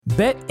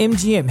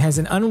BetMGM has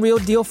an unreal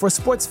deal for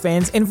sports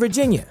fans in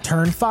Virginia.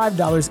 Turn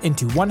 $5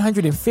 into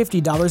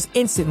 $150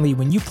 instantly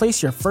when you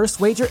place your first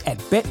wager at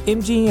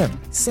BetMGM.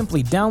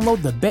 Simply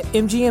download the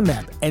BetMGM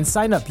app and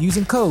sign up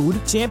using code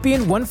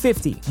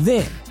Champion150.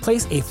 Then,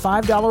 place a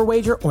 $5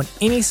 wager on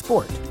any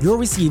sport. You'll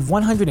receive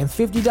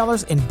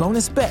 $150 in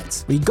bonus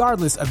bets,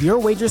 regardless of your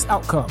wager's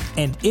outcome.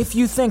 And if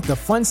you think the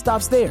fun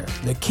stops there,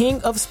 the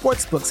King of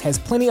Sportsbooks has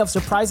plenty of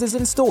surprises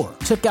in store.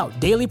 Check out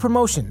daily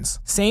promotions,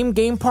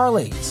 same-game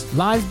parlays,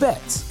 live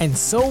bets, and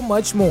so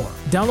much more.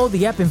 Download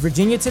the app in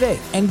Virginia today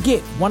and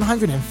get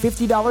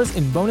 $150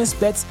 in bonus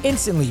bets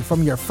instantly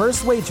from your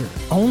first wager.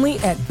 Only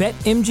at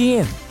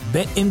BetMGM.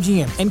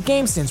 BetMGM and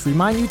GameSense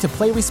remind you to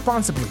play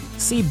responsibly.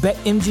 See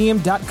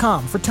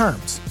BetMGM.com for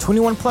terms.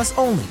 21 plus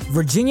only.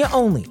 Virginia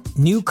only.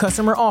 New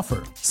customer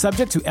offer.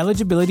 Subject to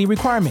eligibility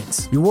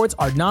requirements. Rewards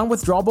are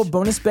non-withdrawable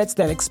bonus bets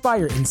that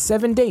expire in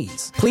 7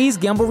 days. Please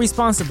gamble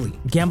responsibly.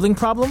 Gambling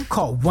problem?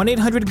 Call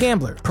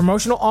 1-800-GAMBLER.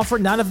 Promotional offer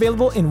not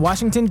available in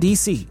Washington,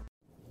 D.C.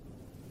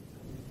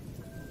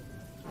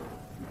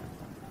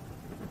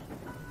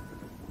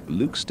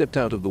 Luke stepped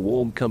out of the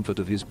warm comfort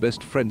of his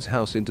best friend's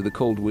house into the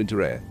cold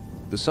winter air.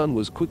 The sun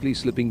was quickly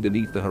slipping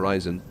beneath the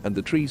horizon, and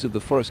the trees of the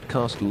forest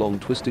cast long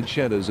twisted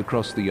shadows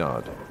across the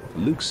yard.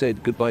 Luke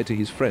said goodbye to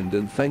his friend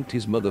and thanked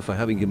his mother for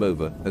having him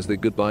over. As their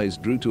goodbyes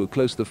drew to a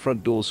close, the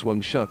front door swung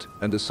shut,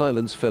 and a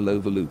silence fell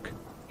over Luke.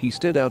 He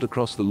stared out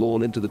across the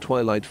lawn into the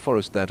twilight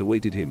forest that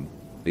awaited him.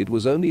 It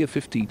was only a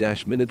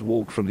 50-minute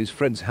walk from his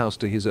friend's house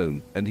to his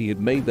own, and he had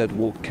made that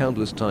walk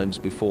countless times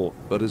before,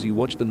 but as he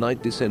watched the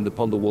night descend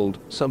upon the world,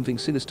 something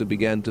sinister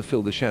began to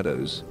fill the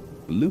shadows.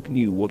 Luke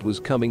knew what was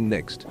coming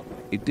next.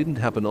 It didn't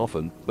happen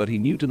often, but he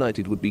knew tonight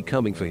it would be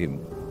coming for him.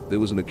 There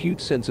was an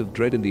acute sense of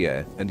dread in the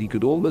air, and he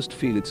could almost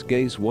feel its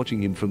gaze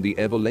watching him from the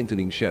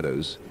ever-lengthening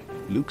shadows.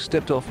 Luke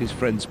stepped off his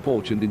friend's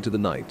porch and into the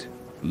night.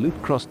 Luke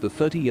crossed the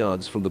 30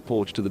 yards from the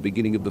porch to the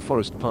beginning of the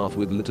forest path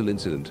with little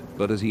incident,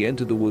 but as he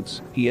entered the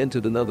woods, he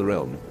entered another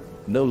realm.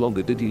 No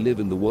longer did he live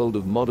in the world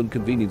of modern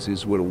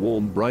conveniences where a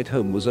warm, bright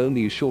home was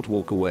only a short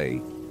walk away.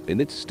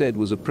 In its stead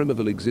was a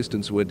primeval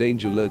existence where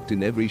danger lurked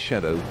in every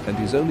shadow, and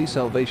his only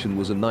salvation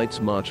was a night's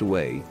march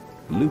away.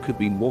 Luke had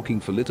been walking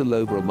for little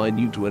over a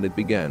minute when it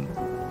began.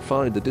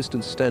 Far in the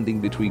distance,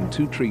 standing between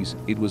two trees,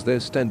 it was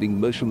there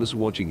standing motionless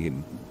watching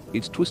him,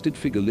 its twisted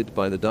figure lit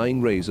by the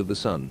dying rays of the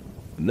sun.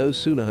 No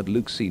sooner had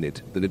Luke seen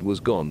it than it was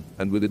gone,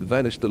 and with it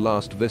vanished the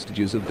last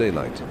vestiges of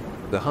daylight.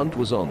 The hunt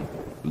was on.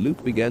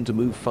 Luke began to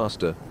move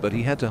faster, but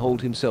he had to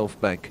hold himself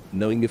back,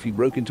 knowing if he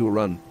broke into a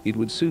run, it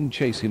would soon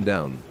chase him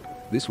down.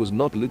 This was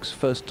not Luke's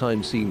first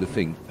time seeing the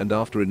thing, and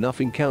after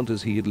enough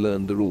encounters he had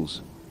learned the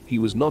rules. He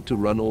was not to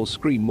run or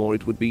scream, or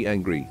it would be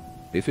angry.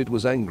 If it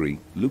was angry,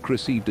 Luke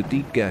received a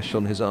deep gash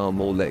on his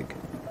arm or leg.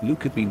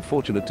 Luke had been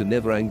fortunate to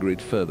never anger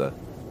it further.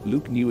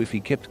 Luke knew if he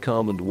kept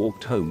calm and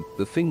walked home,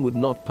 the thing would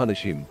not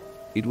punish him.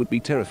 It would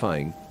be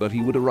terrifying, but he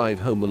would arrive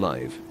home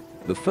alive.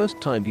 The first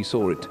time he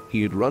saw it,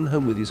 he had run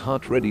home with his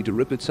heart ready to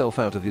rip itself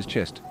out of his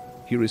chest.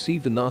 He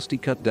received a nasty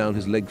cut down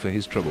his leg for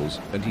his troubles,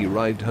 and he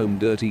arrived home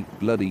dirty,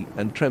 bloody,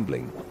 and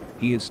trembling.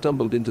 He had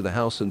stumbled into the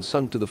house and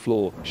sunk to the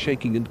floor,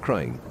 shaking and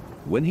crying.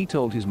 When he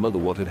told his mother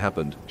what had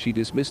happened, she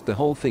dismissed the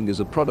whole thing as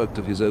a product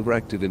of his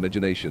overactive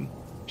imagination.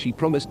 She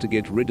promised to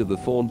get rid of the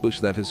thorn bush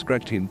that had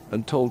scratched him,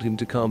 and told him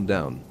to calm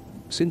down.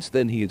 Since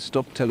then he had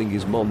stopped telling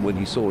his mom when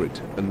he saw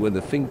it, and when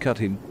the thing cut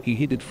him, he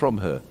hid it from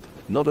her.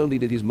 Not only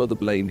did his mother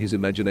blame his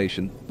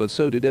imagination, but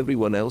so did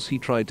everyone else he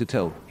tried to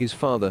tell. His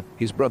father,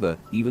 his brother,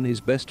 even his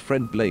best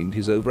friend blamed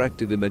his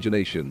overactive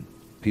imagination.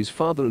 His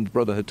father and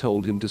brother had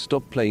told him to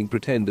stop playing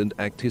pretend and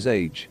act his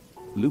age.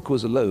 Luke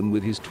was alone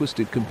with his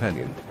twisted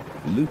companion.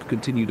 Luke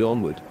continued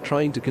onward,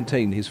 trying to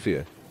contain his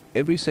fear.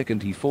 Every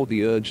second he fought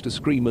the urge to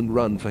scream and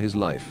run for his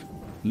life.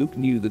 Luke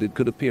knew that it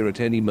could appear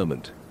at any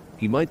moment.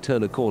 He might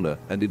turn a corner,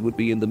 and it would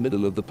be in the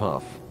middle of the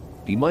path.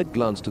 He might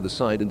glance to the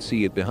side and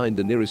see it behind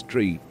the nearest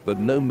tree, but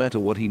no matter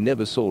what, he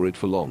never saw it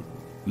for long.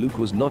 Luke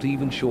was not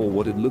even sure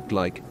what it looked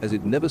like, as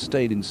it never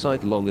stayed in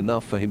sight long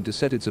enough for him to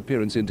set its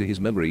appearance into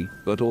his memory,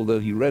 but although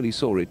he rarely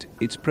saw it,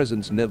 its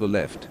presence never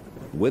left.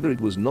 Whether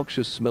it was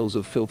noxious smells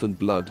of filth and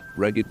blood,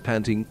 ragged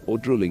panting, or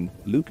drooling,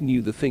 Luke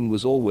knew the thing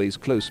was always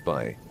close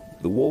by.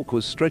 The walk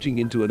was stretching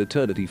into an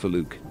eternity for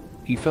Luke.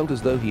 He felt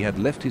as though he had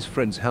left his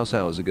friend's house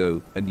hours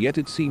ago, and yet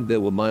it seemed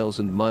there were miles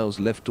and miles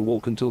left to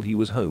walk until he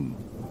was home.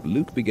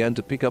 Luke began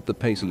to pick up the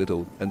pace a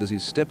little, and as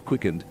his step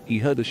quickened, he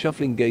heard a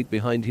shuffling gait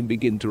behind him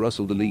begin to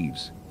rustle the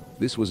leaves.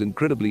 This was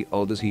incredibly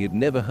odd, as he had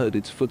never heard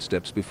its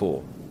footsteps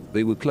before.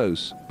 They were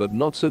close, but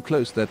not so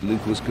close that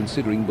Luke was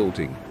considering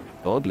bolting.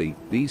 Oddly,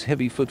 these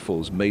heavy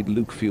footfalls made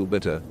Luke feel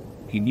better.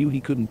 He knew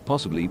he couldn't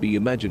possibly be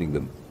imagining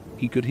them.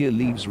 He could hear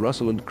leaves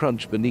rustle and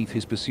crunch beneath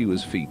his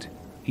pursuer's feet.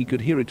 He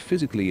could hear it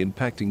physically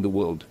impacting the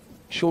world.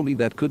 Surely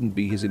that couldn't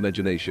be his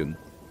imagination.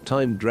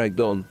 Time dragged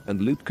on,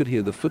 and Luke could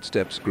hear the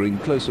footsteps growing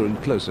closer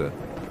and closer.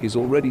 His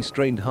already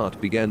strained heart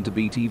began to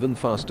beat even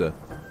faster.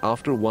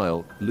 After a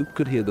while, Luke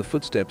could hear the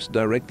footsteps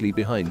directly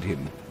behind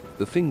him.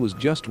 The thing was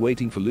just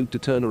waiting for Luke to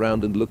turn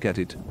around and look at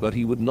it, but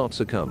he would not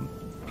succumb.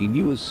 He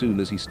knew as soon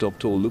as he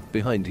stopped or looked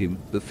behind him,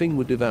 the thing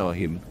would devour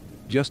him.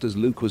 Just as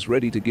Luke was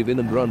ready to give in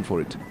and run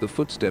for it, the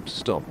footsteps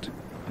stopped.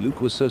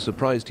 Luke was so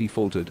surprised he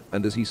faltered,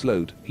 and as he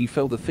slowed, he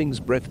felt the thing's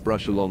breath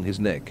brush along his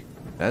neck.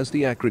 As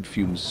the acrid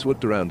fumes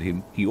swept around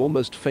him, he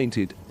almost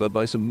fainted, but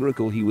by some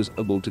miracle he was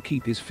able to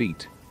keep his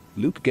feet.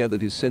 Luke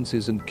gathered his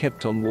senses and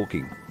kept on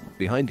walking.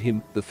 Behind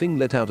him, the thing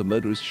let out a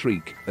murderous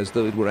shriek, as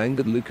though it were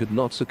angered Luke had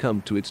not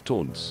succumbed to its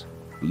taunts.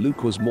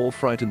 Luke was more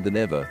frightened than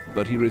ever,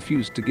 but he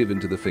refused to give in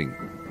to the thing.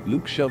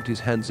 Luke shoved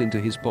his hands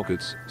into his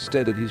pockets,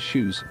 stared at his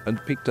shoes,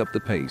 and picked up the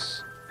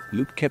pace.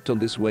 Luke kept on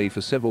this way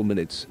for several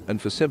minutes,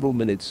 and for several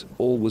minutes,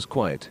 all was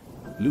quiet.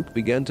 Luke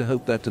began to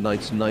hope that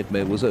tonight's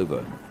nightmare was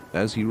over.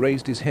 As he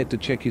raised his head to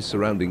check his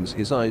surroundings,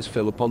 his eyes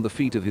fell upon the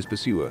feet of his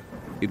pursuer.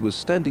 It was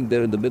standing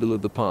there in the middle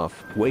of the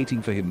path,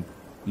 waiting for him.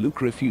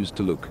 Luke refused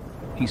to look.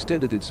 He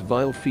stared at its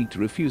vile feet,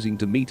 refusing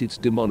to meet its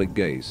demonic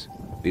gaze.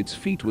 Its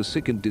feet were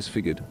sick and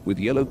disfigured, with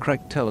yellow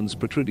cracked talons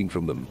protruding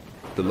from them.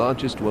 The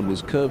largest one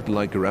was curved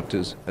like a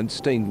raptor's and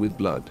stained with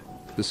blood.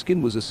 The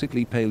skin was a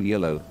sickly pale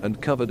yellow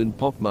and covered in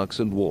pockmarks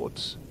and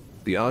warts.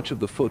 The arch of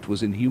the foot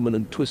was inhuman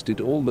and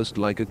twisted almost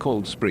like a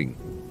cold spring.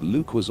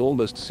 Luke was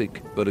almost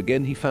sick, but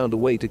again he found a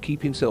way to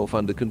keep himself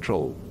under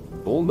control.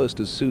 Almost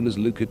as soon as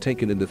Luke had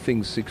taken in the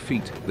thing's sick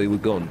feet, they were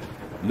gone.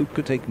 Luke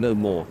could take no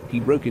more. He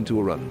broke into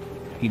a run.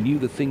 He knew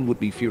the thing would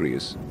be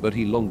furious, but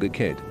he longer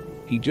cared.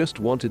 He just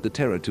wanted the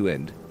terror to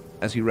end.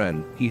 As he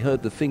ran, he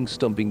heard the thing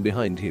stomping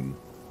behind him.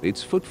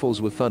 Its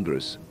footfalls were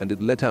thunderous, and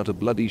it let out a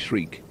bloody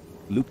shriek.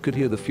 Luke could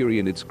hear the fury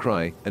in its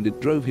cry, and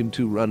it drove him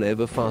to run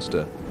ever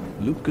faster.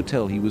 Luke could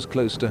tell he was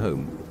close to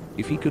home.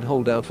 If he could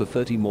hold out for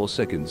 30 more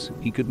seconds,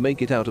 he could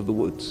make it out of the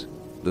woods.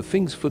 The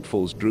thing's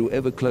footfalls drew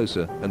ever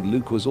closer, and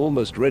Luke was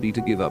almost ready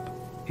to give up.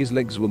 His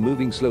legs were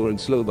moving slower and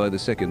slower by the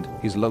second,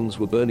 his lungs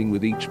were burning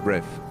with each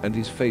breath, and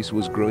his face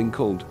was growing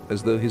cold,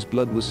 as though his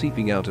blood was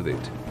seeping out of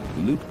it.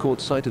 Luke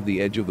caught sight of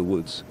the edge of the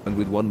woods, and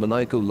with one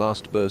maniacal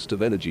last burst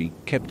of energy,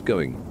 kept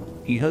going.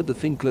 He heard the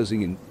thing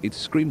closing in, its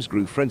screams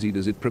grew frenzied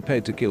as it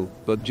prepared to kill,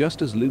 but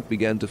just as Luke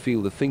began to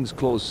feel the thing's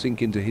claws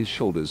sink into his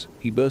shoulders,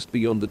 he burst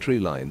beyond the tree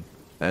line,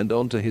 and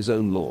onto his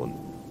own lawn.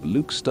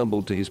 Luke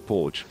stumbled to his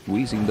porch,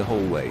 wheezing the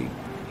whole way.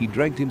 He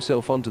dragged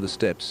himself onto the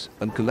steps,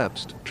 and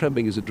collapsed,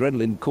 trembling as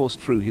adrenaline coursed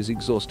through his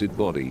exhausted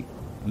body.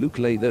 Luke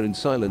lay there in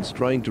silence,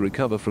 trying to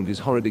recover from his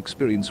horrid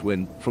experience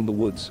when, from the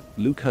woods,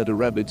 Luke heard a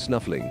rabbit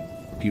snuffling.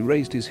 He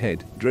raised his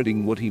head,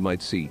 dreading what he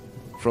might see.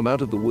 From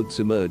out of the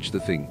woods emerged the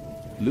thing.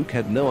 Luke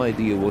had no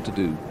idea what to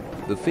do.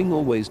 The thing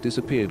always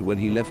disappeared when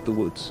he left the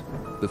woods.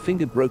 The thing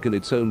had broken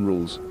its own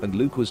rules, and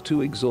Luke was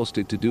too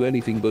exhausted to do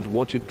anything but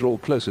watch it draw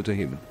closer to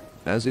him.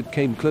 As it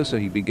came closer,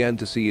 he began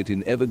to see it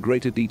in ever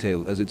greater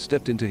detail as it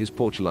stepped into his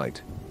porch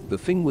light. The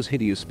thing was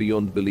hideous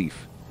beyond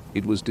belief.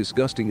 It was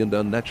disgusting and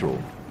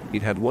unnatural.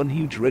 It had one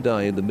huge red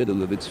eye in the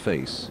middle of its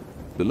face.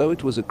 Below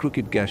it was a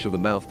crooked gash of a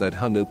mouth that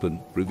hung open,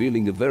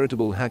 revealing a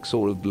veritable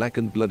hacksaw of black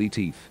and bloody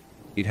teeth.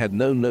 It had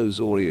no nose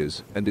or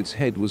ears, and its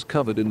head was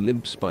covered in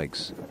limp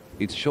spikes.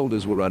 Its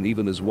shoulders were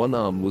uneven as one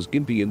arm was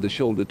gimpy and the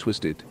shoulder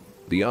twisted.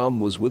 The arm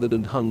was withered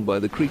and hung by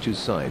the creature's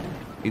side.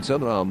 Its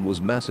other arm was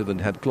massive and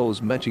had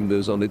claws matching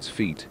those on its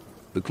feet.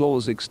 The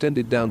claws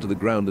extended down to the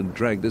ground and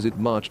dragged as it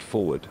marched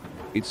forward.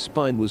 Its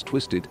spine was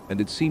twisted,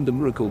 and it seemed a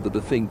miracle that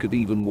the thing could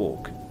even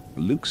walk.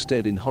 Luke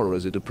stared in horror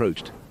as it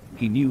approached.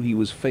 He knew he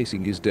was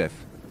facing his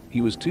death.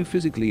 He was too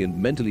physically and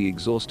mentally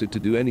exhausted to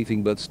do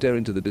anything but stare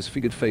into the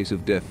disfigured face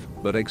of death,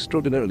 but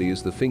extraordinarily,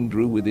 as the thing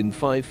drew within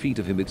 5 feet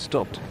of him, it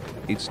stopped.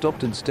 It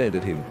stopped and stared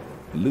at him.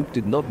 Luke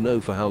did not know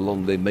for how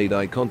long they made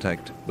eye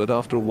contact, but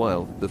after a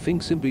while, the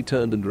thing simply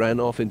turned and ran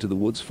off into the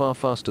woods far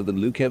faster than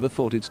Luke ever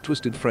thought its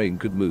twisted frame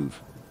could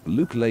move.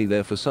 Luke lay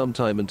there for some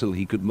time until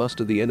he could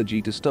muster the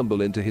energy to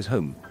stumble into his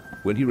home.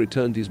 When he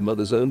returned, his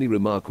mother's only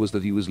remark was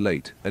that he was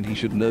late, and he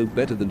should know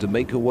better than to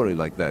make her worry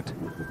like that.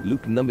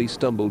 Luke numbly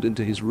stumbled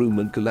into his room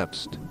and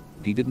collapsed.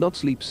 He did not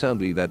sleep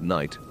soundly that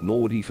night,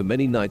 nor would he for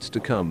many nights to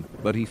come,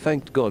 but he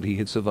thanked God he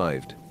had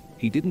survived.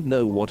 He didn't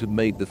know what had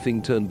made the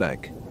thing turn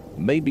back.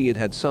 Maybe it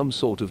had some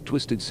sort of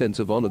twisted sense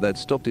of honor that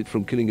stopped it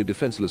from killing a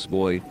defenseless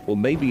boy, or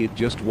maybe it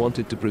just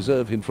wanted to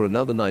preserve him for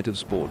another night of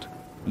sport.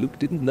 Luke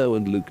didn't know,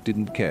 and Luke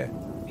didn't care.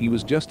 He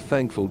was just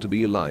thankful to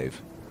be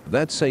alive.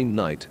 That same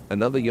night,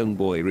 another young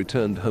boy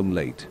returned home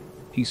late.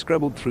 He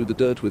scrabbled through the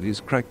dirt with his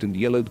cracked and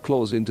yellowed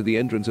claws into the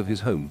entrance of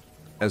his home.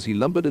 As he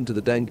lumbered into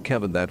the dank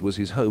cavern that was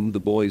his home, the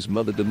boy's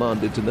mother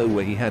demanded to know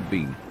where he had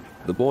been.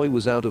 The boy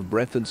was out of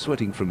breath and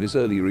sweating from his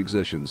earlier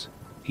exertions.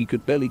 He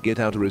could barely get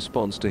out a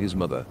response to his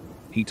mother.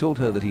 He told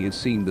her that he had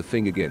seen the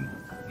thing again.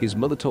 His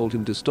mother told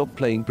him to stop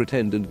playing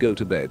pretend and go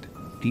to bed.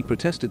 He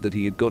protested that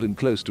he had gotten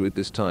close to it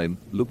this time,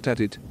 looked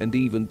at it, and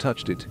even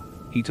touched it.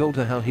 He told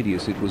her how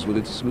hideous it was with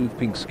its smooth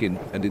pink skin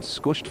and its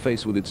squashed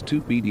face with its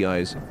 2 beady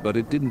eyes, but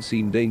it didn't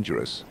seem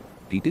dangerous.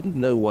 He didn't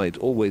know why it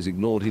always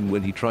ignored him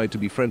when he tried to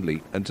be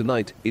friendly, and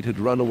tonight it had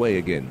run away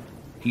again.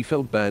 He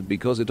felt bad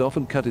because it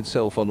often cut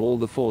itself on all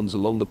the thorns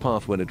along the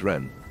path when it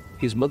ran.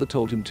 His mother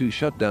told him to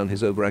shut down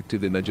his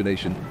overactive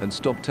imagination and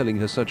stop telling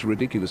her such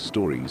ridiculous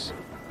stories.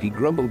 He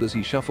grumbled as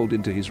he shuffled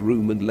into his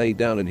room and lay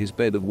down in his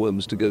bed of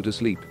worms to go to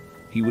sleep.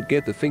 He would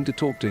get the thing to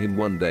talk to him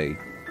one day.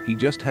 He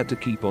just had to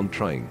keep on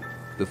trying.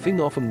 The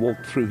thing often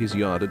walked through his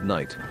yard at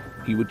night.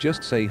 He would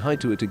just say hi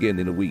to it again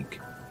in a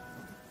week.